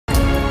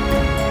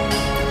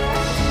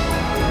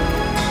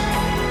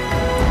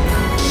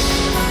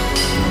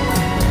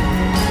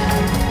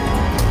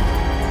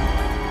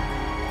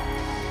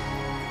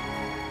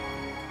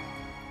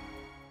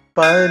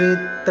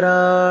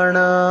परित्राणाय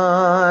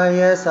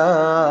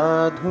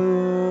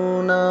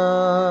साधूनां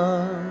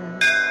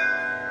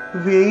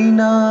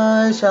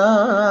विनाशाय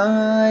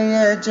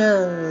च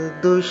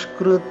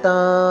दुष्कृतां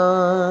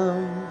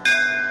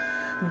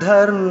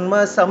धर्म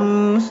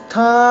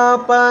संस्थापनार्थाय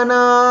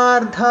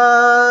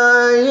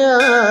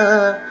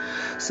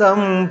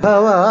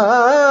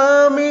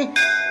संभवामि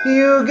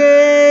युगे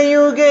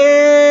युगे।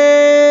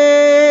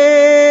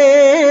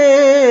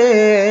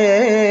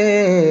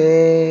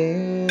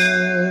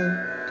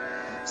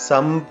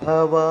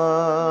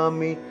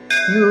 సంభవామి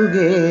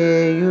యుగే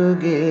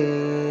యుగే.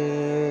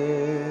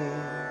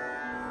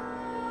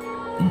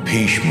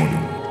 భీష్ముడు.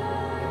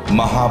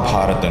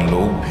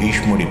 మహాభారతంలో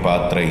భీష్ముడి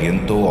పాత్ర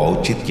ఎంతో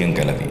ఔచిత్యం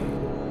కలది.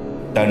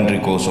 తండ్రి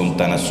కోసం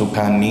తన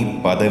సుఖాన్ని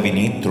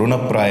పదవిని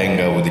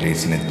తృణప్రాయంగా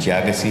వదిలేసిన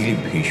త్యాగశీలి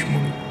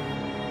భీష్ముడు.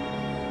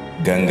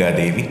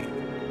 గంగాదేవి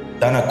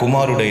తన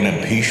కుమారుడైన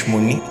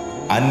భీష్ముణ్ణి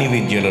అన్ని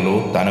విద్యలలో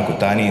తనకు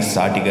తానే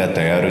సాటిగా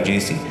తయారు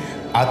చేసి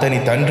అతని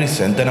తండ్రి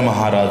శంతన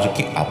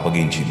మహారాజుకి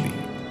అప్పగించింది.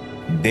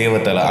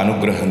 దేవతల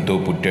అనుగ్రహంతో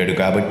పుట్టాడు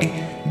కాబట్టి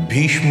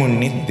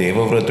భీష్ముణ్ణి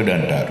దేవవ్రతుడు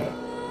అంటారు.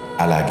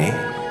 అలాగే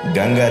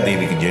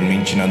గంగాదేవికి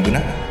జన్మించినందున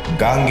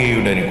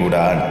గాంగేయుడని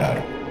కూడా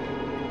అంటారు.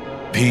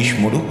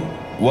 భీష్ముడు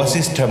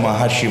వశిష్ఠ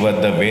మహర్షి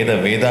వద్ద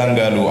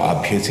వేదాంగాలు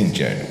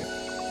అభ్యసించాడు.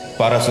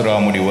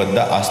 పరశురాముడి వద్ద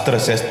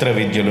అస్త్రశస్త్ర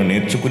విద్యలు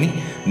నేర్చుకుని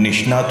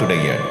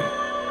నిష్ణాతుడయ్యాడు.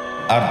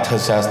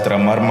 అర్థశాస్త్ర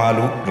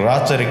మర్మాలు,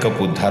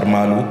 రాచరికపు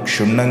ధర్మాలు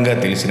క్షుణ్ణంగా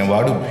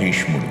తెలిసినవాడు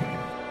భీష్ముడు.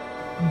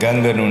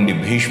 గంగ నుండి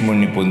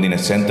భీష్ముణ్ణి పొందిన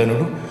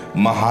శంతనుడు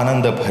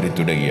మహానంద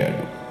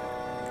భరితుడయ్యాడు.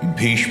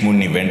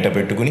 భీష్ముణ్ణి వెంట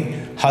పెట్టుకుని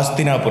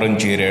హస్తినాపురం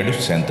చేరాడు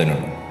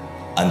శంతనుడు.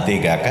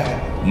 అంతేగాక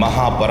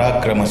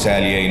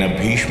మహాపరాక్రమశాలి అయిన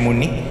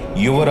భీష్ముణ్ణి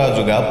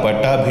యువరాజుగా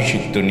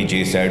పట్టాభిషిక్తుణ్ణి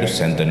చేశాడు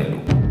శంతనుడు.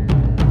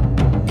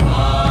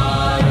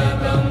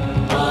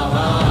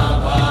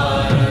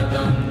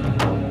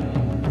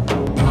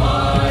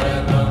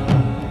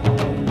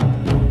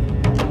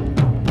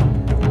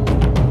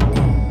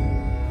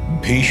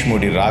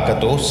 భీష్ముడి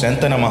రాకతో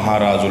శంతన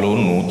మహారాజులో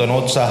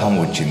నూతనోత్సాహం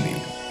వచ్చింది.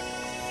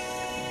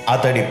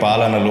 అతడి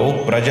పాలనలో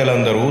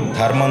ప్రజలందరూ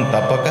ధర్మం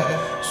తప్పక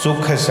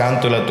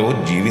సుఖశాంతులతో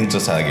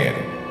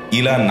జీవించసాగారు.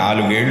 ఇలా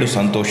 4 ఏళ్లు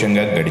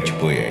సంతోషంగా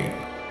గడిచిపోయాయి.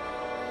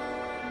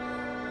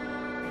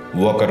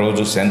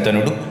 ఒకరోజు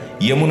శంతనుడు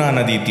యమునా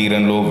నదీ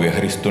తీరంలో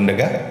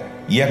విహరిస్తుండగా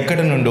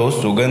ఎక్కడి నుండో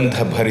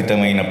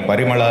సుగంధభరితమైన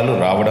పరిమళాలు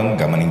రావడం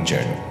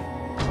గమనించాడు.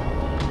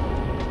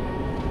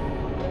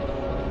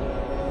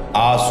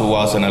 ఆ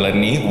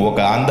సువాసనలన్నీ ఒక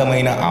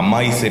అందమైన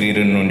అమ్మాయి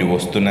శరీరం నుండి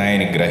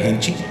వస్తున్నాయని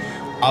గ్రహించి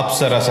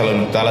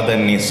అప్సరసలను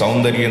తలదన్ని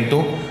సౌందర్యంతో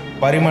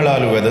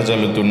పరిమళాలు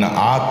వెదజల్లుతున్న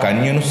ఆ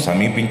కన్యను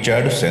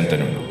సమీపించాడు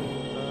శంతనుడు.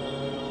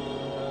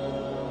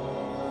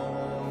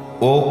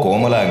 ఓ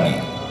కోమలాంగి,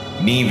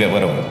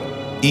 నీవెవరవు?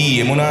 ఈ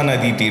యమునా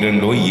నదీ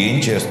తీరంలో ఏం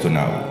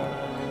చేస్తున్నావు?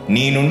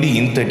 నీ నుండి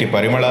ఇంతటి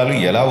పరిమళాలు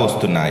ఎలా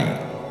వస్తున్నాయి?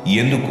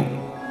 ఎందుకు?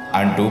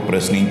 అంటూ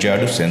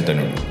ప్రశ్నించాడు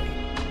శంతనుడు.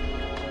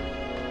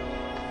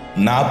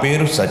 నా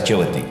పేరు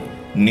సత్యవతి,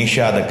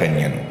 నిషాద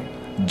కన్యను,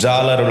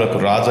 జాలరులకు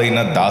రాజైన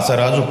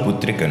దాసరాజు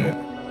పుత్రికను.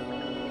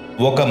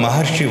 ఒక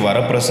మహర్షి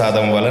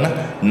వరప్రసాదం వలన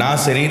నా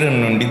శరీరం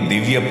నుండి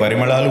దివ్య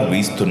పరిమళాలు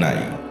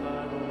వీస్తున్నాయి.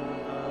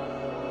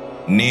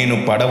 నేను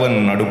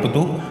పడవను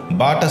నడుపుతూ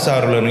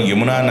బాటసారులను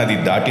యమునా నది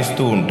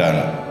దాటిస్తూ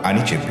ఉంటాను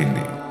అని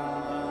చెప్పింది.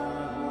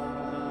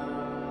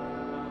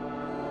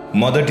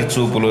 మొదటి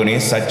చూపులోనే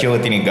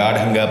సత్యవతిని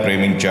గాఢంగా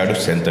ప్రేమించాడు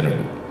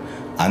శంతనుడు.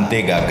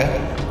 అంతేగాక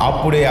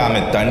అప్పుడే ఆమె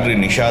తండ్రి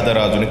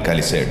నిషాదరాజుని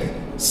కలిశాడు.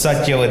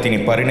 సత్యవతిని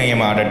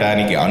పరిణయం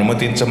ఆడటానికి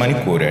అనుమతించమని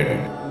కోరాడు.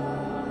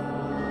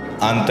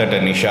 అంతట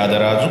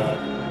నిషాదరాజు,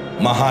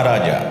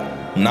 మహారాజా,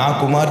 నా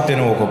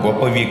కుమార్తెను ఒక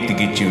గొప్ప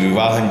వ్యక్తికిచ్చి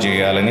వివాహం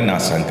చేయాలని నా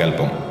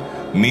సంకల్పం.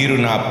 మీరు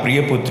నా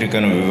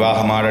ప్రియపుత్రికను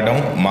వివాహమాడడం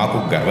మాకు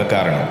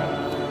గర్వకారణం,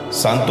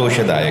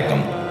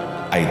 సంతోషదాయకం.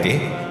 అయితే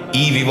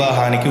ఈ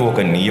వివాహానికి ఒక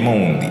నియమం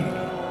ఉంది.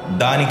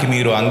 దానికి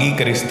మీరు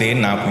అంగీకరిస్తే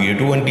నాకు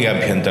ఎటువంటి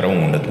అభ్యంతరం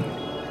ఉండదు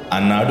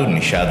అన్నాడు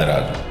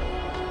నిషాదరాజు.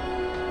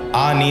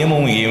 ఆ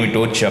నియమం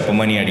ఏమిటో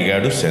చెప్పమని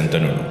అడిగాడు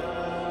శంతనుడు.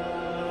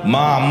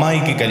 మా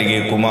అమ్మాయికి కలిగే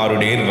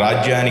కుమారుడే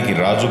రాజ్యానికి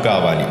రాజు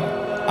కావాలి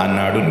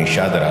అన్నాడు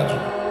నిషాదరాజు.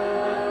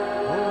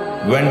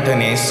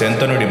 వెంటనే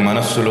శంతనుడి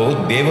మనస్సులో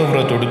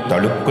దేవవ్రతుడు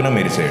తళుక్కున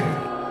మెరిశాడు.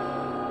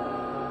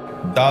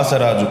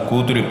 దాసరాజు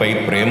కూతురిపై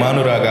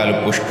ప్రేమానురాగాలు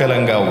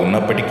పుష్కలంగా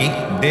ఉన్నప్పటికీ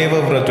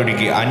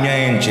దేవవ్రతుడికి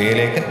అన్యాయం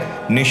చేయలేక,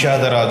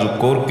 నిషాదరాజు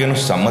కోర్కెను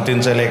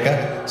సమ్మతించలేక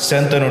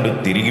శంతనుడు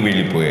తిరిగి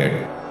వెళ్ళిపోయాడు.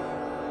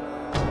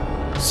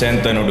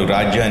 శంతనుడు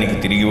రాజ్యానికి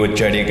తిరిగి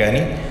వచ్చాడే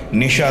కాని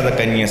నిషాద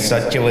కన్య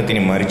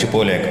సత్యవతిని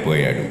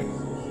మరిచిపోలేకపోయాడు.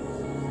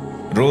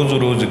 రోజు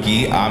రోజుకి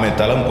ఆమె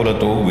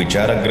తలంపులతో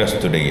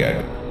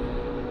విచారగ్రస్తుడయ్యాడు.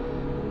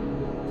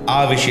 ఆ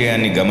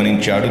విషయాన్ని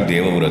గమనించాడు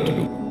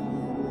దేవవ్రతుడు.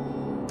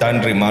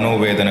 తండ్రి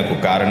మనోవేదనకు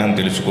కారణం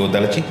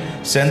తెలుసుకోదలచి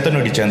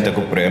శంతనుడి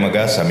చెంతకు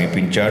ప్రేమగా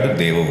సమీపించాడు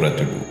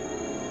దేవవ్రతుడు.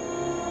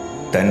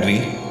 తండ్రి,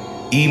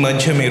 ఈ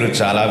మధ్య మీరు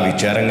చాలా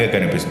విచారంగా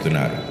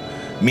కనిపిస్తున్నారు.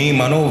 మీ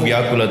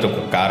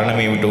మనోవ్యాకులతకు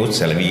కారణమేమిటో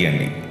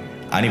సెలవీయండి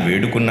అని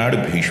వేడుకున్నాడు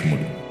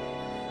భీష్ముడు.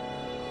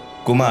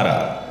 కుమార,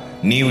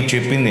 నీవు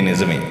చెప్పింది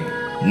నిజమే.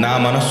 నా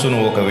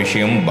మనస్సును ఒక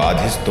విషయం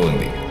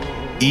బాధిస్తోంది.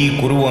 ఈ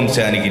కురు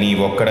వంశానికి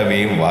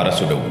నీవొక్కడవే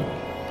వారసుడవు,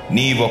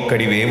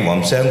 నీవొక్కడివే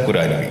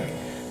వంశాంకురానివి.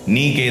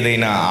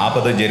 నీకేదైనా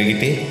ఆపద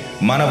జరిగితే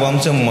మన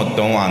వంశం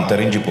మొత్తం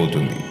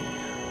అంతరించిపోతుంది.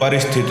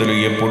 పరిస్థితులు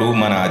ఎప్పుడూ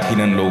మన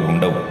అధీనంలో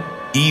ఉండవు.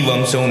 ఈ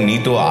వంశం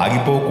నీతో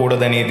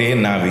ఆగిపోకూడదనేదే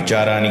నా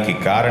విచారానికి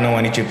కారణం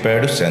అని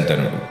చెప్పాడు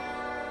శంతనుడు.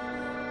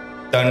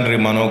 తండ్రి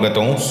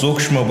మనోగతం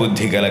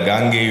సూక్ష్మబుద్ధి గల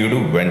గాంగేయుడు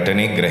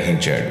వెంటనే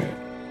గ్రహించాడు.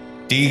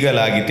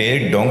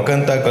 తీగలాగితే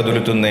డొంకంతా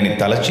కదులుతుందని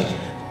తలచి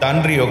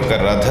తండ్రి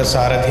యొక్క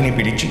రథసారథిని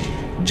పిలిచి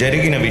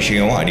జరిగిన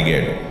విషయం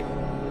అడిగాడు.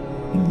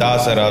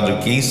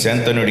 దాసరాజుకి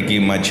శంతనుడికి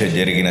మధ్య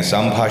జరిగిన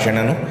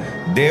సంభాషణను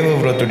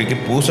దేవవ్రతుడికి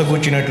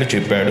పూసగుచ్చినట్లు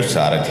చెప్పాడు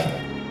సారథి.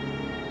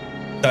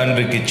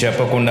 తండ్రికి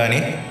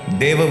చెప్పకుండానే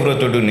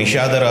దేవవ్రతుడు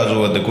నిషాదరాజు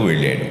వద్దకు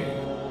వెళ్ళాడు.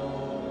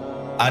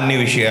 అన్ని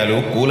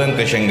విషయాలు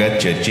కూలంకషంగా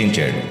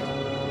చర్చించాడు.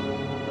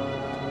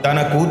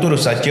 తన కూతురు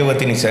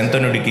సత్యవతిని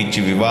శంతనుడికి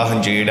ఇచ్చి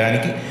వివాహం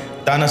చేయడానికి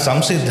తన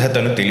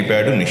సంసిద్ధతను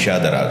తెలిపాడు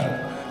నిషాదరాజు.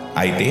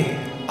 అయితే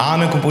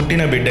ఆమెకు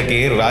పుట్టిన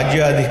బిడ్డకే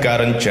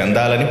రాజ్యాధికారం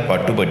చెందాలని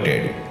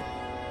పట్టుబట్టాడు.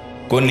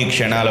 కొన్ని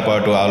క్షణాల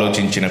పాటు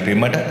ఆలోచించిన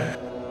పిమ్మట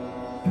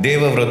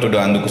దేవవ్రతుడు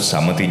అందుకు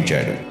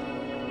సమ్మతించాడు.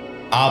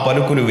 ఆ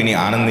పలుకులు విని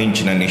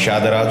ఆనందించిన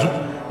నిషాదరాజు,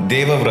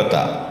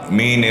 దేవవ్రత,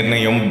 మీ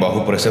నిర్ణయం బహు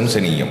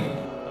ప్రశంసనీయం.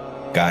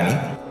 కానీ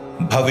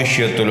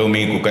భవిష్యత్తులో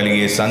మీకు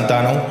కలిగే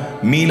సంతానం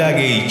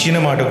మీలాగే ఇచ్చిన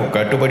మాటకు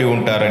కట్టుబడి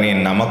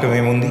ఉంటారనే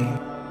నమ్మకమేముంది?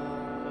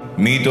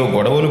 మీతో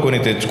గొడవలు కొని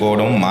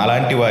తెచ్చుకోవడం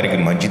మాలాంటి వారికి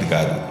మంచిది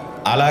కాదు.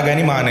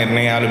 అలాగని మా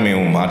నిర్ణయాలు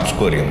మేము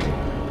మార్చుకోలేము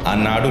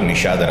అన్నాడు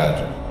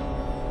నిషాదరాజు.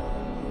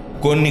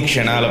 కొన్ని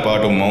క్షణాల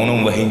పాటు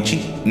మౌనం వహించి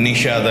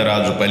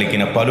నిషాదరాజు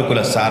పలికిన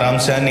పలుకుల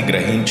సారాంశాన్ని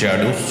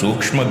గ్రహించాడు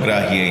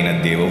సూక్ష్మగ్రాహి అయిన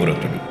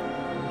దేవవ్రతుడు.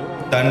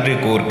 తండ్రి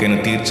కోర్కెను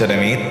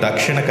తీర్చడమే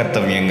తక్షణ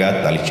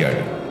కర్తవ్యంగా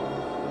తలిచాడు.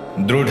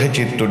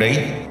 దృఢచిత్తుడై,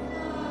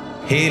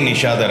 హే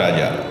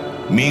నిషాదరాజా,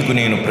 మీకు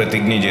నేను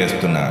ప్రతిజ్ఞ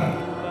చేస్తున్నాను.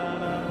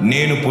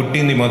 నేను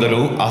పుట్టింది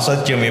మొదలు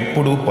అసత్యం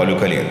ఎప్పుడూ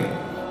పలుకలేదు.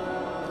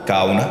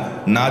 కావున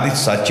నాది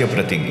సత్య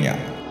ప్రతిజ్ఞ.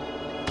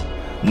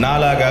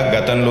 నాలాగా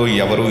గతంలో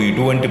ఎవరూ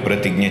ఇటువంటి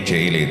ప్రతిజ్ఞ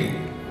చేయలేదు.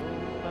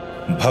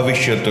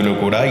 భవిష్యత్తులో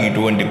కూడా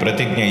ఇటువంటి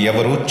ప్రతిజ్ఞ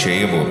ఎవరూ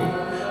చేయబోరు.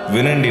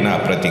 వినండి నా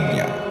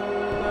ప్రతిజ్ఞ.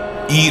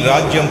 ఈ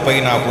రాజ్యంపై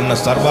నాకున్న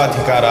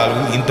సర్వాధికారాలు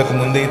ఇంతకు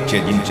ముందే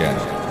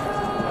త్యజించాను.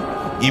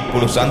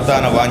 ఇప్పుడు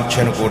సంతాన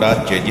వాంఛను కూడా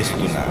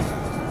త్యజిస్తున్నాను.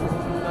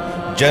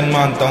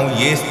 జన్మాంతం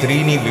ఏ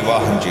స్త్రీని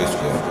వివాహం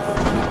చేసుకోను,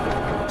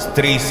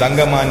 స్త్రీ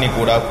సంగమాన్ని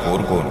కూడా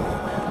కోరుకోను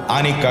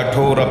అని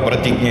కఠోర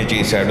ప్రతిజ్ఞ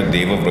చేశాడు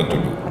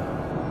దేవవ్రతుడు.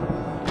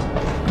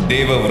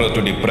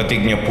 దేవవ్రతుడి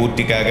ప్రతిజ్ఞ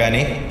పూర్తి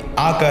కాగానే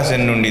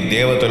ఆకాశం నుండి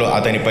దేవతలు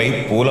అతనిపై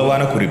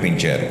పూలవాన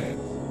కురిపించారు.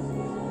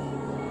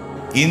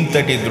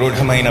 ఇంతటి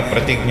దృఢమైన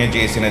ప్రతిజ్ఞ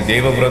చేసిన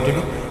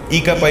దేవవ్రతుడు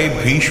ఇకపై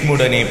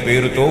భీష్ముడనే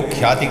పేరుతో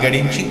ఖ్యాతి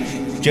గడించి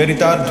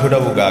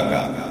చరితార్థుడవుగాక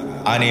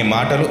అనే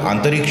మాటలు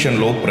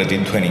అంతరిక్షంలో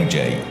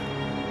ప్రతిధ్వనించాయి.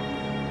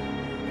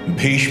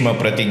 భీష్మ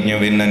ప్రతిజ్ఞ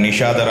విన్న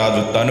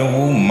నిషాదరాజు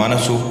తనువు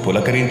మనసు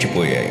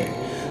పులకరించిపోయాయి.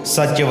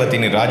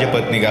 సత్యవతిని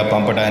రాజపత్నిగా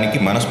పంపడానికి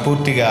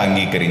మనస్ఫూర్తిగా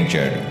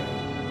అంగీకరించాడు.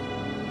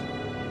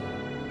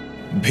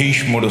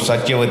 భీష్ముడు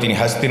సత్యవతిని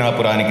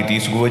హస్తినాపురానికి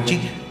తీసుకువచ్చి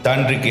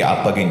తండ్రికి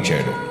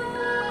అప్పగించాడు.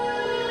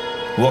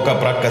 ఒక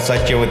ప్రక్క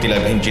సత్యవతి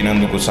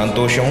లభించినందుకు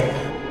సంతోషం,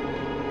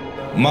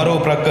 మరో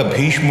ప్రక్క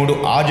భీష్ముడు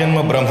ఆజన్మ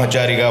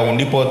బ్రహ్మచారిగా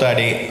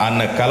ఉండిపోతాడే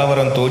అన్న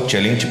కలవరంతో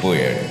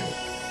చలించిపోయాడు.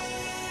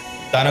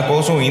 తన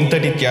కోసం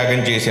ఇంతటి త్యాగం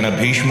చేసిన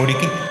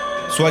భీష్ముడికి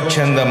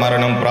స్వచ్ఛంద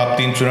మరణం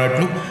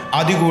ప్రాప్తించున్నట్లు,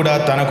 అది కూడా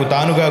తనకు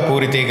తానుగా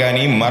కోరితే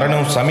గాని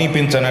మరణం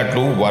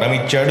సమీపించనట్లు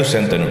వరమిచ్చాడు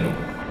శంతనుడు.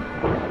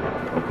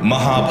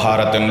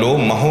 మహాభారతంలో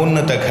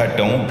మహోన్నత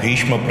ఘట్టం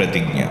భీష్మ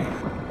ప్రతిజ్ఞ.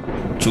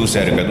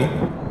 చూశారు కదూ,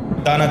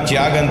 తన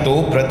త్యాగంతో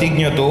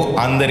ప్రతిజ్ఞతో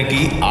అందరికీ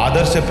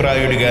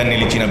ఆదర్శప్రాయుడిగా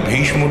నిలిచిన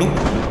భీష్ముడు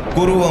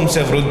కురువంశ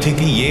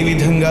వృద్ధికి ఏ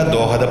విధంగా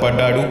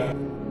దోహదపడ్డాడు?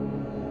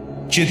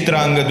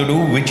 చిత్రాంగదుడు,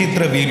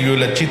 విచిత్ర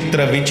వీర్యుల చిత్ర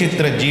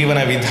విచిత్ర జీవన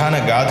విధాన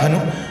గాథను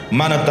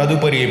మన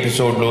తదుపరి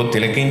ఎపిసోడ్లో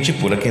తిలకించి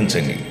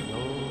పులకించండి.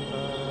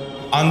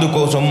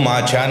 అందుకోసం మా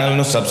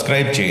ఛానల్ను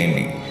సబ్స్క్రైబ్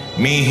చేయండి.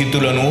 మీ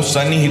హితులను,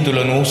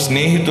 సన్నిహితులను,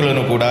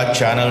 స్నేహితులను కూడా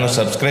ఛానల్ను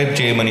సబ్స్క్రైబ్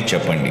చేయమని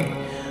చెప్పండి.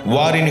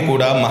 వారిని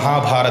కూడా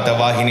మహాభారత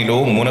వాహినిలో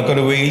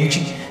మునకలు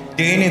వేయించి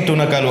తేనె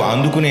తునకలు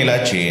అందుకునేలా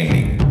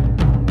చేయండి.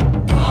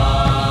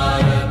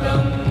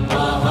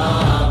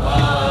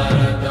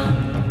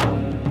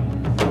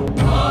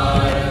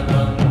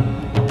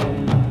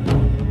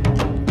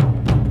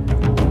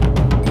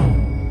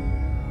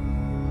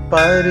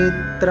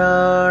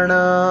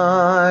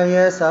 పరిత్రాణాయ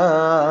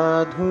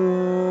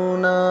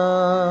సాధూనాం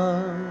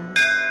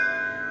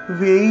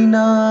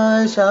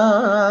వినాశాయ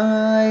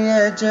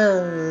చ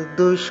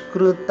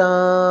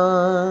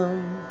దుష్కృతాం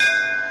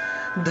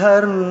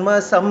ధర్మ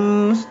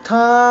సంస్థాపనార్థాయ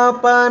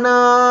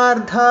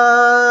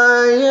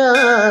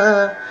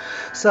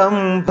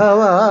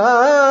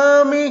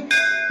సంభవామి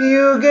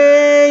యుగే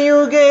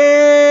యుగే.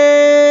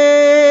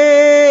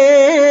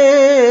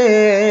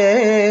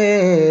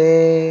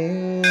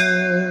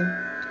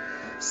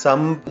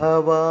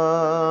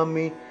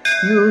 సంభవామి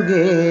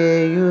యుగే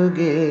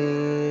యుగే.